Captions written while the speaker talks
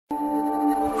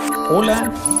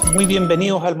Hola, muy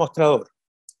bienvenidos al Mostrador.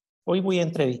 Hoy voy a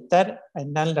entrevistar a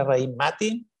Hernán Larraín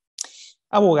Matte,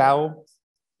 abogado,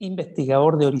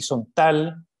 investigador de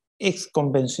horizontal,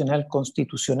 exconvencional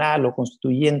constitucional o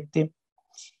constituyente,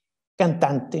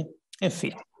 cantante, en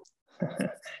fin.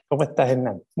 ¿Cómo estás,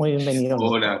 Hernán? Muy bienvenido.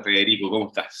 Hola, Federico, ¿cómo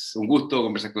estás? Un gusto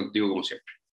conversar contigo como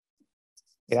siempre.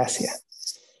 Gracias.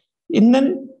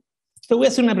 Hernán, te voy a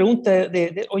hacer una pregunta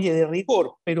de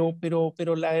rigor, pero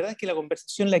la verdad es que la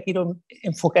conversación la quiero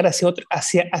enfocar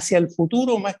hacia el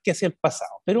futuro más que hacia el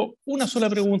pasado. Pero una sola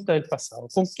pregunta del pasado.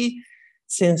 ¿Con qué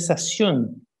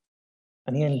sensación,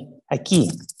 Daniel, aquí,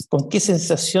 con qué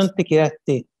sensación te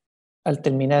quedaste al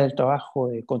terminar el trabajo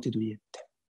de constituyente?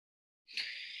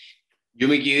 Yo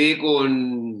me quedé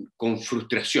con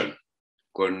frustración,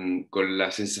 con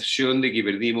la sensación de que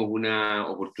perdimos una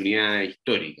oportunidad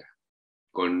histórica,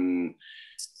 con,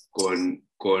 con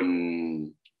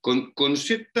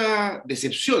cierta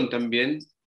decepción también,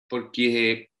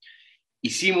 porque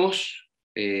hicimos,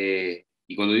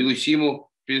 y cuando digo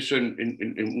hicimos, pienso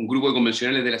en un grupo de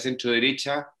convencionales de la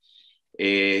centro-derecha,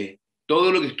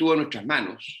 todo lo que estuvo a nuestras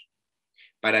manos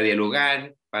para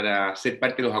dialogar, para ser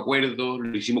parte de los acuerdos,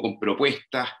 lo hicimos con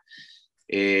propuestas,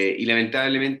 y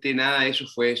lamentablemente nada de eso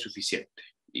fue suficiente.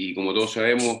 Y como todos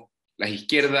sabemos, las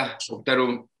izquierdas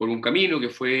optaron por un camino que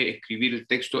fue escribir el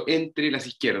texto entre las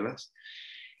izquierdas.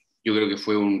 Yo creo que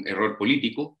fue un error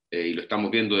político, y lo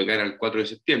estamos viendo de cara al 4 de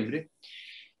septiembre,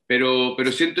 pero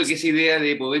siento que esa idea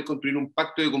de poder construir un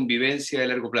pacto de convivencia de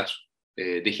largo plazo,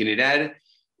 de generar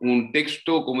un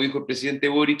texto, como dijo el presidente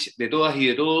Boric, de todas y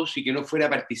de todos, y que no fuera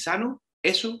partisano,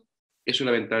 eso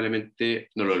lamentablemente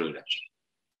no lo logramos.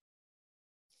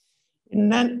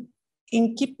 Hernán,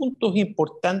 ¿en qué puntos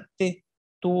importantes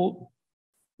tú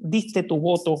diste tu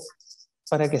voto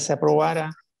para que se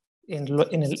aprobara en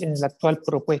la actual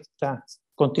propuesta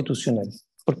constitucional?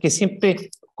 Porque siempre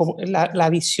la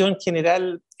visión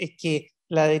general es que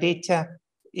la derecha,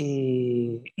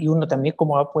 y uno también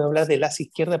como puede hablar de las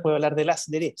izquierdas, puede hablar de las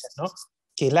derechas, ¿no?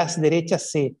 Que las derechas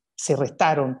se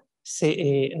restaron,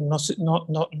 se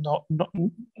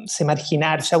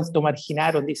marginaron, se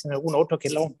automarginaron, dicen algunos otros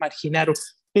que los marginaron.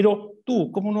 Pero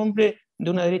tú, como un hombre de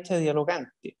una derecha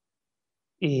dialogante,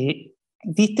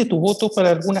 ¿diste tu voto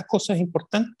para algunas cosas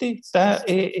importantes?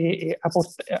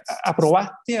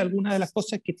 ¿Aprobaste algunas de las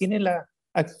cosas que tiene la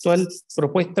actual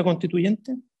propuesta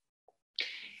constituyente?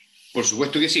 Por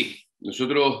supuesto que sí.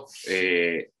 Nosotros,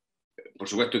 por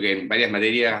supuesto que en varias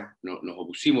materias nos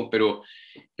opusimos, pero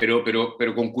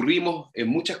concurrimos en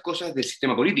muchas cosas del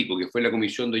sistema político, que fue la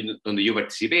comisión donde yo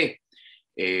participé.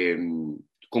 Eh,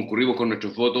 Concurrimos con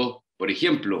nuestros votos, por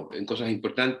ejemplo, en cosas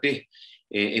importantes,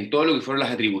 en todo lo que fueron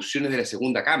las atribuciones de la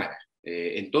segunda cámara,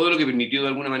 en todo lo que permitió de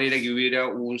alguna manera que hubiera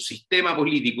un sistema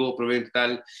político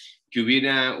provincial, que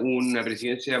hubiera una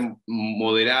presidencia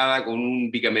moderada con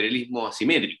un bicameralismo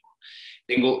asimétrico.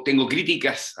 Tengo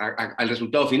críticas al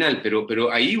resultado final, pero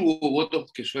ahí hubo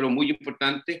votos que fueron muy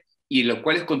importantes y en los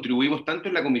cuales contribuimos tanto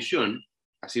en la comisión,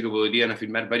 así lo podrían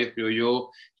afirmar varios, creo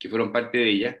yo, que fueron parte de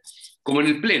ella, como en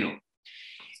el Pleno.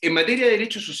 En materia de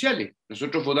derechos sociales,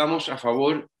 nosotros votamos a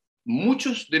favor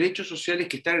muchos derechos sociales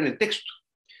que están en el texto.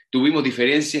 Tuvimos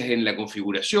diferencias en la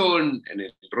configuración, en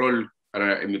el rol,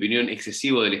 en mi opinión,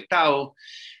 excesivo del Estado,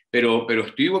 pero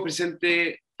estuvimos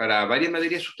presentes para varias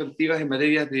materias sustantivas en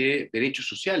materias de derechos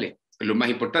sociales, lo más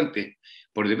importante,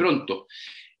 por de pronto.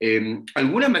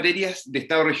 Algunas materias de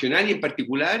Estado regional y en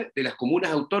particular de las comunas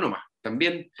autónomas.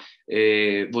 También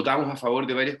votamos a favor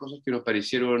de varias cosas que nos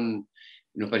parecieron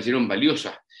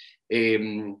valiosas.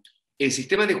 El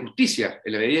sistema de justicia,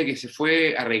 en la medida que se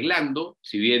fue arreglando,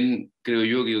 si bien creo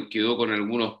yo que quedó con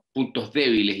algunos puntos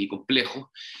débiles y complejos,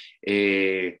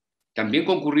 también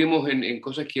concurrimos en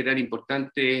cosas que eran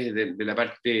importantes de la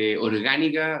parte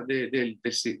orgánica del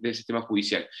sistema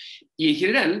judicial. Y en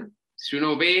general, si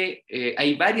uno ve,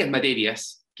 hay varias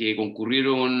materias que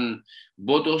concurrieron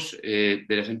votos de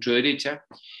la centro-derecha,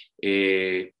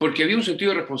 porque había un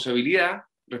sentido de responsabilidad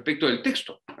respecto del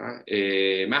texto,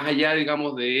 más allá,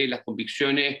 digamos, de las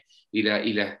convicciones y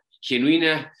los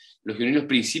genuinos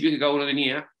principios que cada uno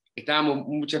tenía. Estábamos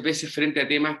muchas veces frente a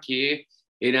temas que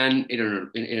eran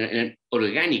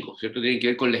orgánicos, ¿cierto? Tienen que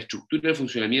ver con la estructura del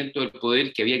funcionamiento del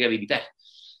poder que había que habilitar.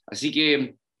 Así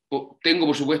que tengo,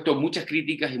 por supuesto, muchas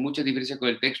críticas y muchas diferencias con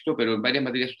el texto, pero en varias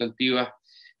materias sustantivas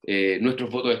nuestros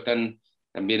votos están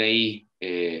también ahí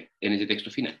en ese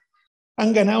texto final.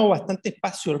 Han ganado bastante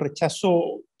espacio el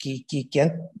rechazo que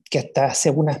hasta hace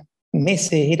unos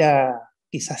meses era,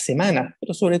 quizás semanas,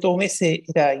 pero sobre todo meses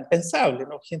era impensable,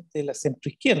 ¿no? Gente de la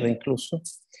centroizquierda incluso,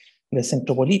 del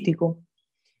centro político.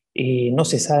 No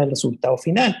se sabe el resultado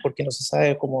final, porque no se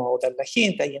sabe cómo va a votar la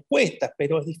gente, hay encuestas,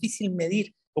 pero es difícil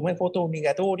medir, como es voto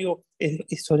obligatorio,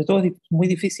 sobre todo es muy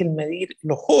difícil medir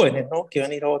los jóvenes, ¿no?, que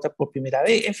van a ir a votar por primera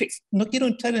vez. En fin, no quiero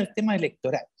entrar en el tema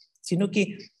electoral, sino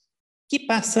que, ¿qué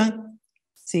pasa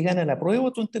si gana el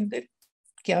apruebo, tú entender?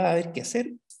 ¿Qué va a haber que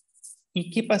hacer?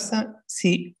 ¿Y qué pasa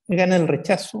si gana el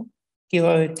rechazo? ¿Qué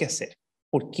va a haber que hacer?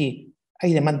 Porque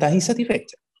hay demandas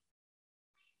insatisfechas.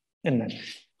 Hernán.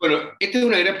 Bueno, esta es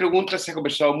una gran pregunta, se ha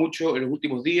conversado mucho en los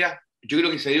últimos días. Yo creo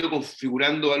que se ha ido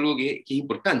configurando algo que es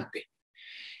importante,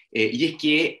 y es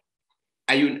que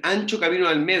hay un ancho camino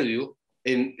al medio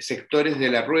en sectores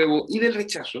del apruebo y del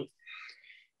rechazo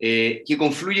que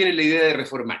confluyen en la idea de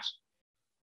reformar.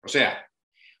 O sea,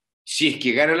 si es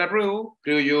que gana el apruebo,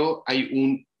 creo yo, hay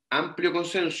un amplio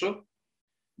consenso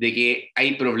de que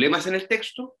hay problemas en el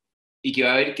texto y que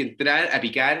va a haber que entrar a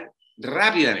picar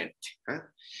rápidamente.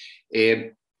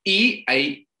 Y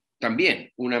hay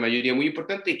también una mayoría muy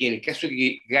importante que en el caso de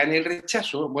que gane el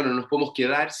rechazo, bueno, no nos podemos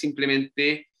quedar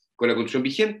simplemente con la constitución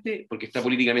vigente, porque está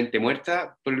políticamente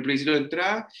muerta por el plebiscito de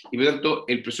entrada, y por lo tanto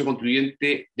el proceso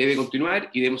constituyente debe continuar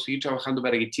y debemos seguir trabajando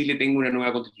para que Chile tenga una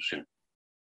nueva constitución.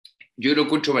 Yo lo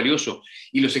encuentro valioso.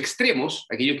 Y los extremos,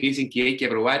 aquellos que dicen que hay que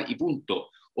aprobar y punto,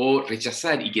 o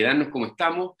rechazar y quedarnos como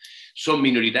estamos, son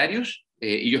minoritarios,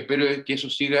 y yo espero que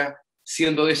eso siga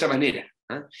siendo de esa manera.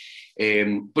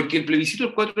 Porque el plebiscito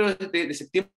del 4 de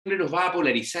septiembre nos va a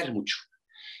polarizar mucho.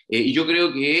 Y yo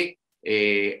creo que,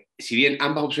 si bien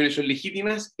ambas opciones son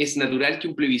legítimas, es natural que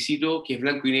un plebiscito que es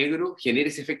blanco y negro genere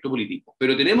ese efecto político.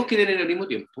 Pero tenemos que tener al mismo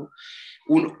tiempo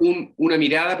una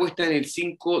mirada puesta en el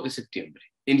 5 de septiembre.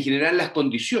 En general, las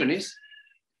condiciones,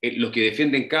 los que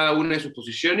defienden cada una de sus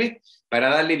posiciones, para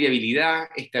darle viabilidad,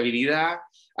 estabilidad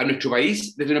a nuestro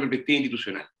país desde una perspectiva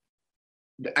institucional.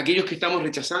 Aquellos que estamos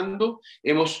rechazando,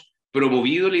 hemos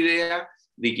promovido la idea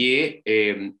de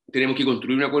que tenemos que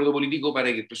construir un acuerdo político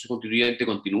para que el proceso constituyente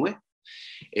continúe.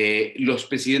 Los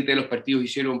presidentes de los partidos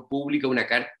hicieron pública una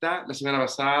carta la semana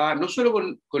pasada, no solo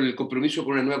con el compromiso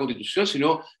con una nueva constitución,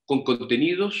 sino con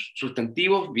contenidos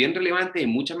sustantivos bien relevantes en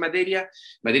muchas materias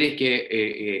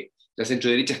que la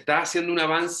centroderecha está haciendo un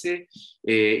avance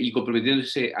y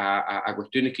comprometiéndose a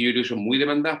cuestiones que yo creo que son muy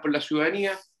demandadas por la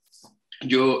ciudadanía.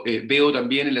 Yo veo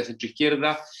también en la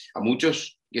centroizquierda a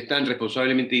muchos que están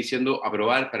responsablemente diciendo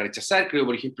aprobar para rechazar. Creo,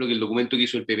 por ejemplo, que el documento que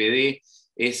hizo el PPD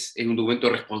es un documento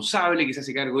responsable, que se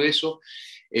hace cargo de eso.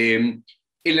 En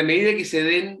la medida que se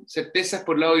den certezas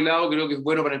por lado y lado, creo que es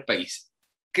bueno para el país.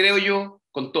 Creo yo,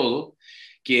 con todo,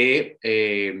 que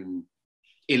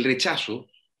el rechazo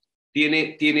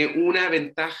tiene una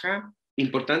ventaja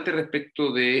importante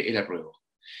respecto del apruebo.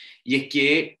 Y es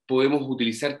que podemos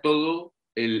utilizar todo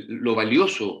lo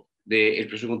valioso del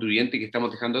proceso constituyente que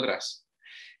estamos dejando atrás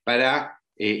para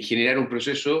generar un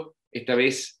proceso, esta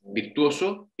vez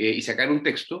virtuoso, y sacar un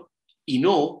texto, y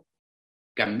no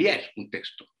cambiar un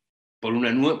texto por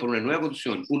una nueva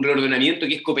constitución, un reordenamiento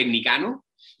que es copernicano,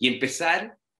 y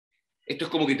empezar, esto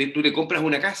es como que tú te compras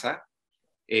una casa,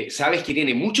 sabes que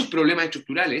tiene muchos problemas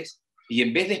estructurales, y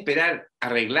en vez de esperar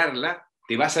arreglarla,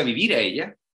 te vas a vivir a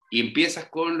ella, y empiezas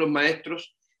con los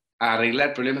maestros a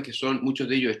arreglar problemas que son muchos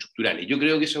de ellos estructurales. Yo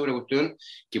creo que esa es una cuestión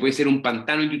que puede ser un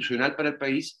pantano institucional para el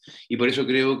país, y por eso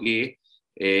creo que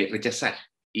rechazar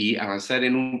y avanzar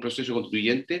en un proceso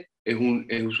constituyente es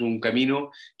un camino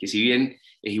que, si bien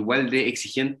es igual de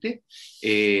exigente,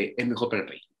 es mejor para el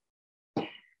país.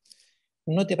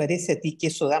 ¿No te parece a ti que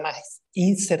eso da más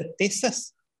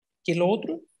incertezas que lo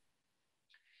otro?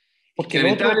 Porque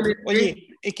lo otro, oye,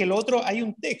 es que lo otro hay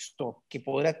un texto que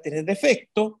podrá tener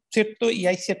defectos, ¿cierto? Y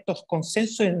hay ciertos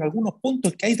consensos en algunos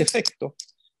puntos que hay defectos,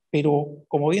 pero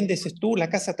como bien dices tú, la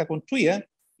casa está construida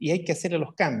y hay que hacerle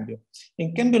los cambios.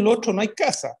 En cambio, en lo otro no hay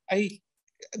casa, hay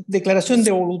declaración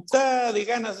de voluntad, de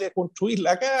ganas de construir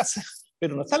la casa,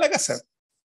 pero no está la casa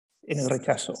en el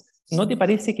rechazo. ¿No te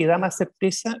parece que da más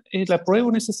certeza el apruebo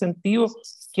en ese sentido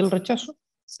que el rechazo?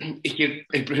 Es que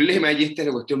el problema, y esta es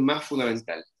la cuestión más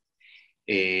fundamental,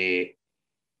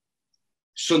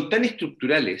 son tan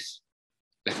estructurales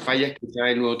las fallas que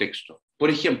trae el nuevo texto. Por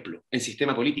ejemplo, en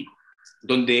sistema político,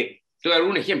 donde, te voy a dar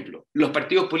un ejemplo, los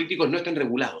partidos políticos no están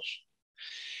regulados.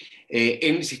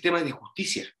 En sistemas de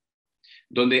justicia,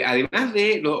 donde además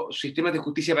de los sistemas de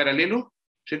justicia paralelos,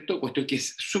 ¿cierto?, cuestión que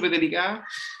es súper delicada,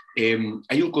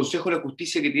 hay un Consejo de la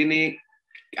Justicia que tiene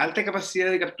alta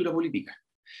capacidad de captura política.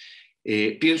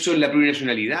 Pienso en la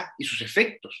plurinacionalidad y sus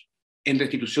efectos en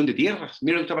restitución de tierras.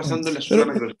 Mira lo que está pasando en la zona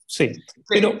macro. Sí,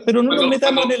 pero no nos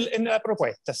metamos en la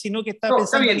propuesta, sino que está pensando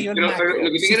está bien, a nivel macro. pero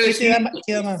lo que te quiero decir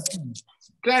queda más.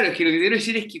 Claro, es que lo que quiero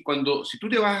decir es que si tú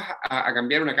te vas a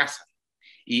cambiar una casa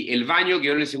y el baño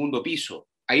quedó en el segundo piso,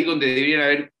 ahí donde deberían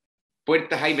haber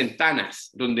puertas hay ventanas,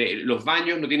 donde los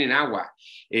baños no tienen agua,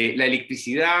 la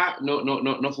electricidad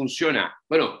no funciona.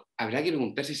 Bueno, habrá que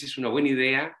preguntarse si es una buena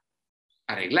idea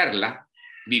arreglarla,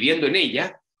 viviendo en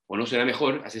ella, o no será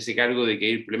mejor hacerse cargo de que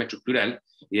hay un problema estructural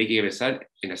y hay que pensar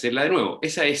en hacerla de nuevo.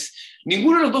 Esa es.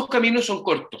 Ninguno de los dos caminos son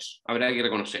cortos, habrá que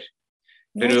reconocer.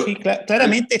 No, Pero, sí,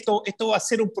 claramente esto va a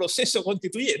ser un proceso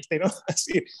constituyente, ¿no?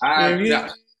 Así,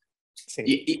 claro. sí.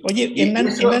 Y, Oye, y eso, Hernán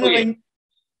oye, Larraín,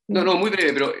 no, muy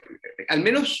breve, pero al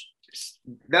menos,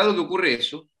 dado que ocurre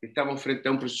eso, estamos frente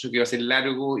a un proceso que va a ser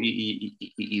largo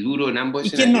y duro en ambos y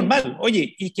que es escenarios. normal,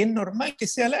 oye, y que es normal que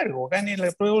sea largo, gane el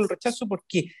apruebo o el rechazo,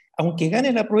 porque aunque gane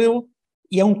el apruebo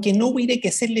y aunque no hubiera que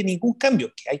hacerle ningún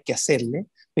cambio, que hay que hacerle,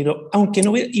 pero aunque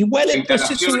no hubiera, igual La el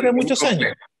proceso instalación dura es muy muchos años.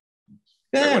 compleja,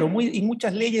 de Claro, acuerdo. y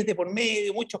muchas leyes de por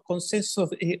medio, muchos consensos,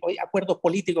 acuerdos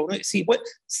políticos. ¿No? Sí, bueno,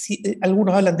 sí,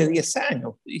 algunos hablan de 10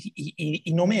 años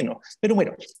y no menos. Pero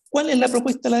bueno, ¿cuál es la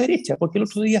propuesta de la derecha? Porque el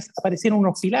otro día aparecieron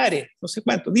unos pilares, no sé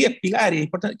cuántos, 10 pilares,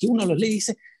 que uno los lee y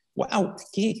dice, wow,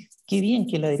 qué bien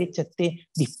que la derecha esté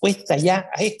dispuesta ya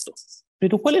a esto.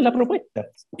 Pero ¿cuál es la propuesta?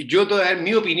 Yo te voy a dar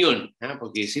mi opinión, ¿ah?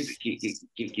 Porque decir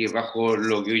que bajo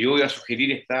lo que yo voy a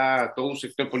sugerir está todo un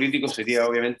sector político sería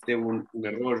obviamente un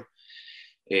error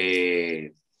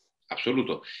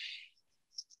absoluto.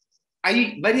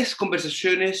 Hay varias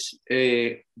conversaciones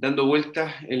dando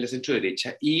vueltas en la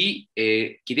centro-derecha y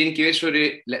que tienen que ver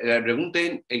sobre la pregunta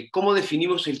en el cómo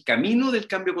definimos el camino del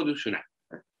cambio constitucional,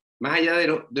 ¿ah? Más allá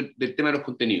del tema de los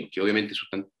contenidos, que obviamente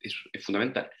es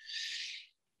fundamental.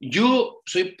 Yo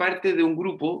soy parte de un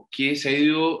grupo que se ha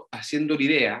ido haciendo la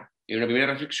idea, en una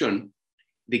primera reflexión,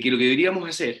 de que lo que deberíamos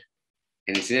hacer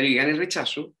en el escenario que gane el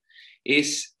rechazo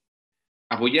es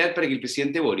apoyar para que el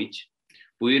presidente Boric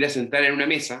pudiera sentar en una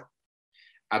mesa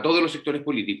a todos los sectores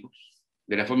políticos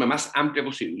de la forma más amplia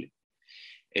posible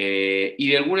y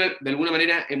de alguna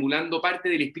manera emulando parte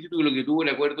del espíritu de lo que tuvo el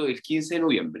acuerdo del 15 de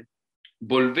noviembre,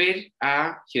 volver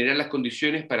a generar las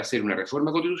condiciones para hacer una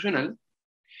reforma constitucional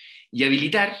y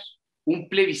habilitar un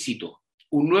plebiscito,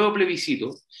 un nuevo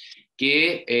plebiscito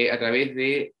que a través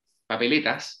de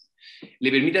papeletas le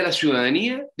permita a la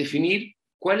ciudadanía definir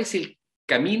cuál es el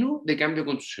camino de cambio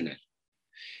constitucional.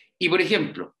 Y, por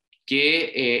ejemplo,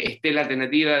 que esté la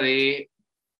alternativa de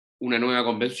una nueva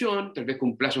convención, tal vez con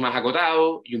un plazo más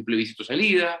acotado y un plebiscito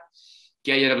salida,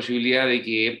 que haya la posibilidad de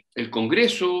que el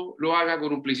Congreso lo haga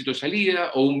con un plebiscito de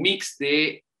salida o un mix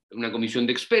de una comisión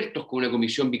de expertos con una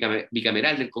comisión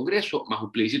bicameral del Congreso, más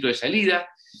un plebiscito de salida,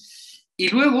 y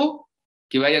luego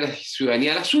que vaya la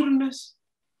ciudadanía a las urnas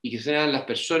y que sean las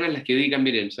personas las que digan,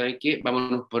 miren, ¿saben qué?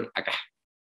 Vámonos por acá.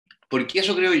 Porque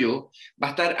eso, creo yo, va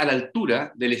a estar a la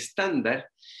altura del estándar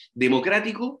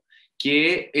democrático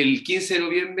que el 15 de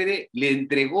noviembre le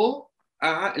entregó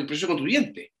al proceso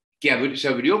constituyente, que se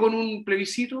abrió con un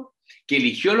plebiscito, que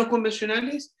eligió a los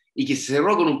convencionales y que se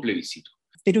cerró con un plebiscito.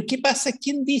 Pero ¿qué pasa?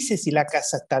 ¿Quién dice si la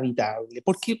casa está habitable?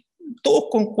 Porque todos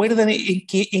concuerdan en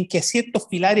que ciertos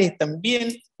pilares están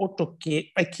bien, otros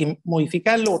que hay que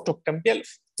modificarlos, otros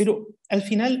cambiarlos. Pero al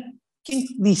final, ¿quién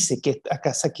dice que esta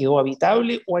casa quedó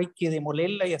habitable o hay que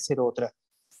demolerla y hacer otra?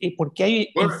 Porque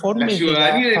hay Bueno, la informes de la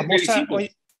ciudadanía del famosa...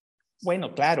 plebiscito.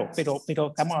 Bueno, claro, pero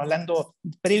estamos hablando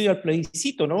previo al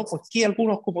plebiscito, ¿no? Porque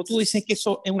algunos, como tú, dicen que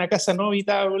eso es una casa no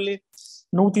habitable,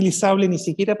 no utilizable ni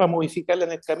siquiera para modificarla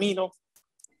en el camino,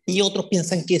 y otros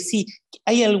piensan que sí.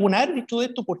 ¿Hay algún árbitro de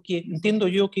esto? Porque entiendo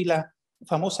yo que la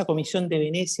famosa Comisión de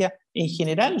Venecia en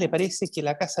general le parece que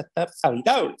la casa está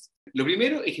habitable. Lo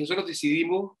primero es que nosotros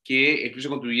decidimos que el proceso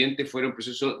constituyente fuera un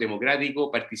proceso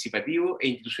democrático, participativo e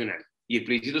institucional. Y el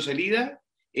plebiscito salida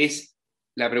es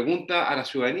la pregunta a la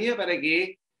ciudadanía para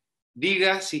que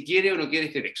diga si quiere o no quiere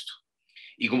este texto.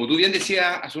 Y como tú bien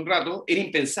decías hace un rato, era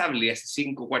impensable hace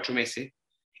 5 o 4 meses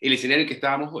el escenario en que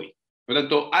estábamos hoy. Por lo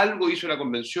tanto, algo hizo la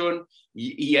convención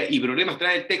y problemas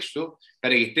trae el texto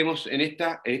para que estemos en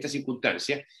esta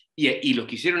circunstancia. Y los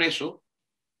que hicieron eso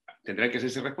tendrán que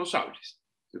hacerse responsables.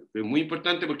 Es muy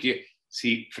importante porque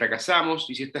si fracasamos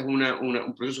y si este es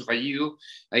un proceso fallido,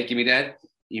 hay que mirar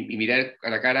y mirar a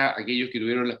la cara a aquellos que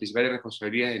tuvieron las principales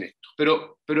responsabilidades en esto.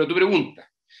 Pero tu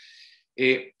pregunta,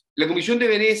 la Comisión de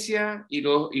Venecia y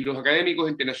los académicos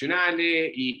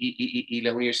internacionales y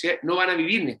las universidades no van a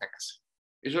vivir en esta casa.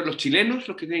 Esos son los chilenos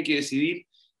los que tienen que decidir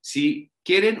si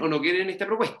quieren o no quieren esta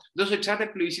propuesta. Entonces se trata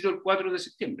el plebiscito el 4 de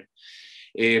septiembre.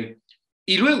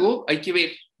 Y luego hay que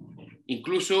ver,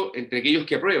 incluso entre aquellos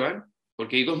que aprueban,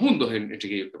 porque hay dos mundos entre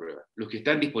aquellos que aprueban, los que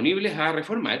están disponibles a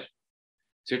reformar,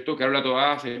 ¿cierto? Carola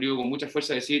Toá ha salido con mucha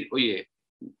fuerza a decir, oye,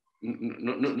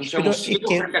 no Pero seamos es ciegos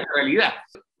que frente a la realidad.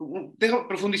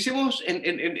 Profundicemos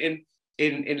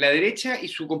en la derecha y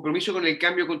su compromiso con el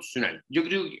cambio constitucional. Yo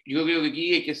creo que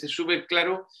aquí hay que ser súper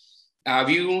claro, ha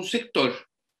habido un sector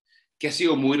que ha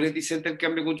sido muy reticente al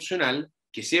cambio constitucional,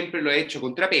 que siempre lo ha hecho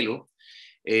contrapelo,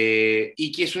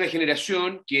 y que es una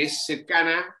generación que es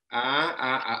cercana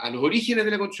a los orígenes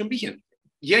de la Constitución vigente.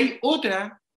 Y hay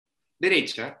otra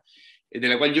derecha, de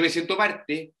la cual yo me siento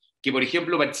parte, que por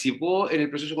ejemplo participó en el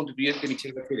proceso constituyente de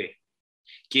Michel Bachelet,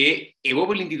 que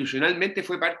Evopoli institucionalmente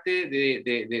fue parte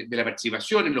de la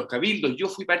participación en los cabildos. Yo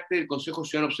fui parte del Consejo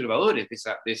Ciudadano Observadores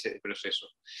de ese proceso.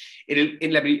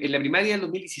 En la primaria del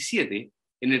 2017,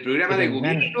 en el programa de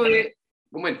gobierno en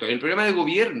el programa de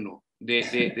gobierno de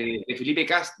Felipe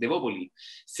Cast, de Evopoli,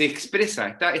 se expresa,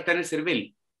 está en el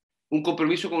CERVEL, un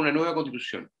compromiso con una nueva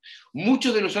constitución.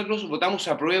 Muchos de nosotros votamos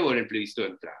apruebo en el plebiscito de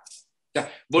entrada. O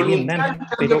sea, voluntad de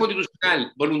cambio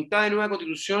constitucional, voluntad de nueva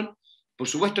constitución, por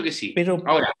supuesto que sí.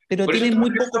 Ahora, pero tienen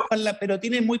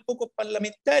muy pocos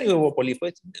parlamentarios, Evopoli,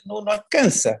 pues no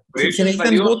alcanza. Por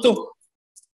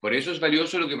eso es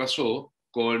valioso lo que pasó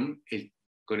con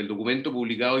el documento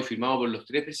publicado y firmado por los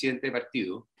 3 presidentes de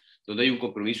partido, donde hay un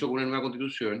compromiso con una nueva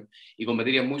constitución y con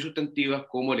materias muy sustantivas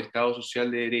como el Estado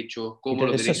social de derecho, como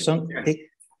los derechos sociales.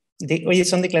 Oye,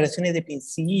 son declaraciones de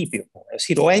principio. Es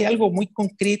decir, o hay algo muy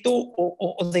concreto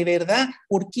o de verdad,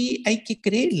 ¿por qué hay que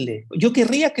creerles? Yo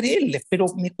querría creerles, pero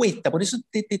me cuesta, por eso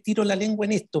te tiro la lengua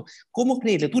en esto. ¿Cómo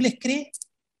creerles? ¿Tú les crees?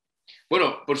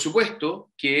 Bueno, por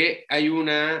supuesto que hay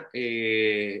una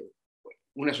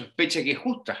sospecha que es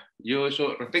justa. Yo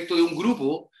eso, respecto de un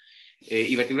grupo,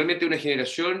 y particularmente de una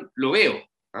generación, lo veo.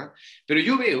 ¿Ah? Pero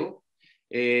yo veo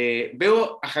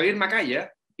a Javier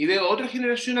Macaya y veo a otra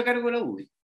generación a cargo de la UDI.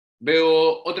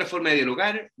 Veo otra forma de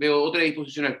dialogar, veo otra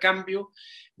disposición al cambio,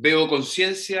 veo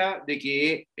conciencia de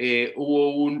que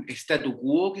hubo un statu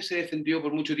quo que se defendió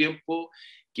por mucho tiempo,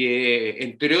 que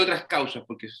entre otras causas,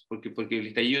 porque el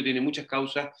estallido tiene muchas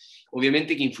causas,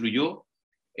 obviamente que influyó.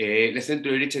 La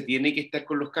centro derecha tiene que estar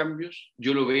con los cambios.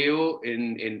 Yo lo veo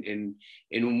en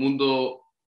un mundo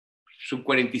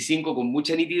sub-45 con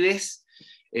mucha nitidez.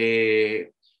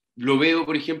 Lo veo,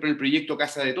 por ejemplo, en el proyecto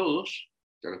Casa de Todos,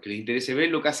 a los que les interese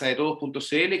verlo,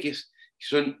 casadetodos.cl, que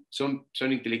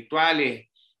son intelectuales,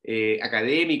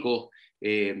 académicos,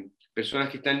 personas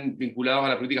que están vinculados a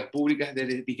las políticas públicas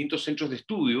desde distintos centros de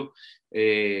estudio,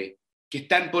 que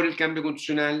están por el cambio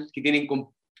constitucional, que tienen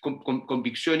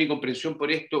convicción y comprensión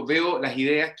por esto. Veo las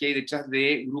ideas que hay detrás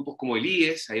de grupos como el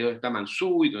IES, ahí donde está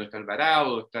Mansuy, donde está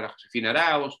Alvarado, donde está la Josefina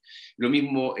Arauz, lo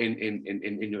mismo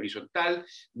en Horizontal,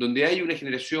 donde hay una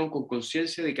generación con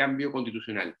conciencia de cambio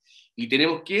constitucional. Y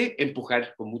tenemos que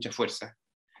empujar con mucha fuerza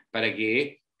para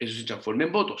que eso se transforme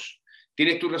en votos.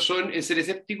 Tienes tu razón en ser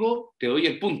escéptico, te doy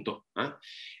el punto.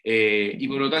 Y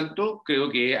por lo tanto,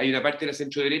 creo que hay una parte de la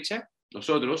centro-derecha,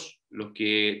 nosotros, los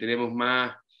que tenemos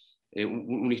más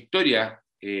una historia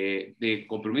de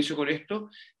compromiso con esto,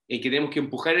 en que tenemos que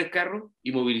empujar el carro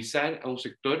y movilizar a un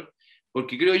sector,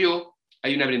 porque creo yo,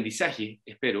 hay un aprendizaje,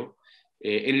 espero,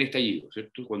 en el estallido,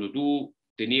 ¿cierto? Cuando tú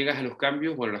te niegas a los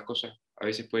cambios, bueno, las cosas a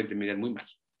veces pueden terminar muy mal.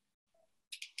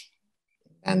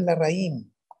 Hernán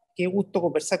Larraín, qué gusto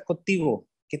conversar contigo.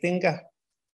 Que tengas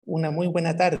una muy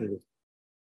buena tarde.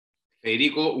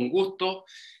 Federico, un gusto.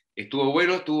 Estuvo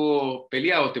bueno, estuvo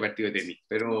peleado este partido de tenis,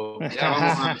 pero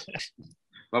ya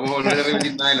vamos a volver a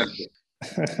repetir más adelante.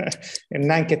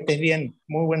 Hernán, que estés bien.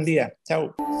 Muy buen día.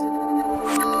 Chao.